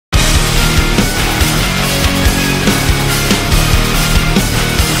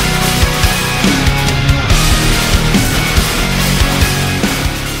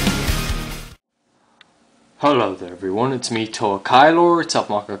Hello there everyone, it's me Toa Kylor, it's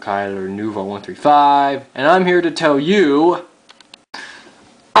Selfmarker Kyler Nuvo135, and I'm here to tell you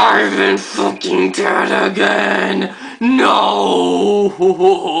I've been fucking dead again! No!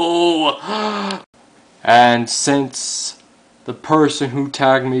 And since the person who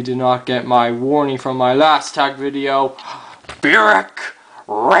tagged me did not get my warning from my last tag video, Birek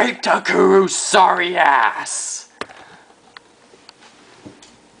raped a Kurosari ass!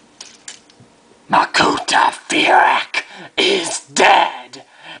 Makuta Birek is dead,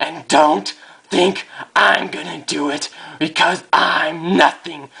 and don't think I'm gonna do it because I'm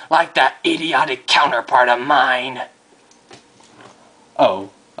nothing like that idiotic counterpart of mine.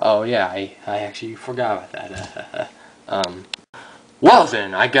 Oh yeah, I actually forgot about that. Well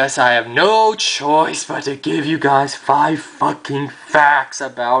then, I guess I have no choice but to give you guys 5 fucking facts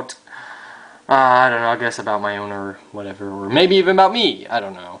about, I don't know, I guess about my own or whatever, or maybe even about me, I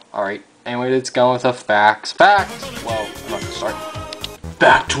don't know. Alright. Anyway, let's go with the facts. Facts! Well, I'm not gonna start.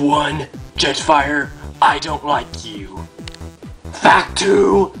 Fact 1, Jetfire, I don't like you. Fact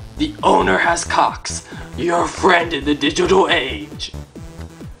 2, the owner has cocks. Your friend in the digital age.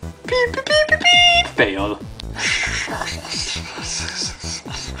 Beep, beep, beep, beep, beep. Fail.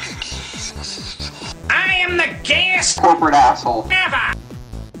 I am the gayest corporate asshole ever!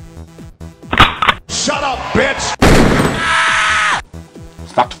 Shut up, bitch!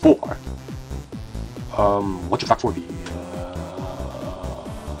 Fact 4. What's your fact 4 be?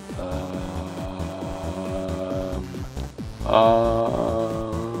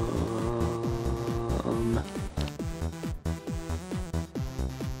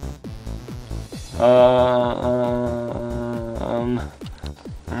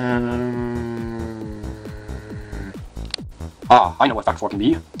 I know what fact 4 can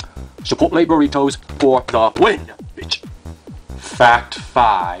be. Chipotle burritos for the win, bitch. Fact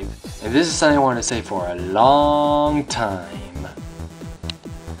 5, and this is something I wanted to say for a long time.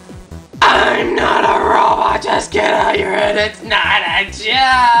 I'm not a robot, just get out of your head, it's not a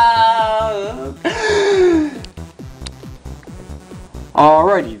joke!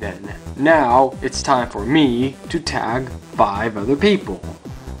 Alrighty then, now it's time for me to tag 5 other people.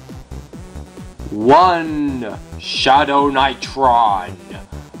 1. Shadow Nitron.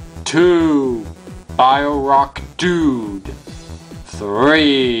 2. BioRock Dude.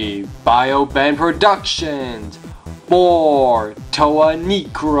 3. BioBen Productions. 4. Toa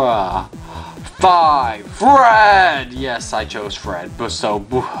Nikra. 5. Fred! Yes, I chose Fred, but so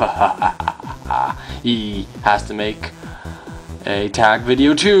he has to make a tag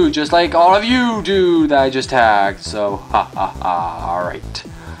video too, just like all of you do that I just tagged, so alright.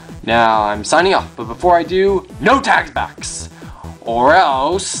 Now I'm signing off, but before I do, no tags backs, or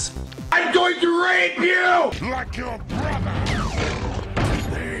else I'm going to rape you! Like your brother!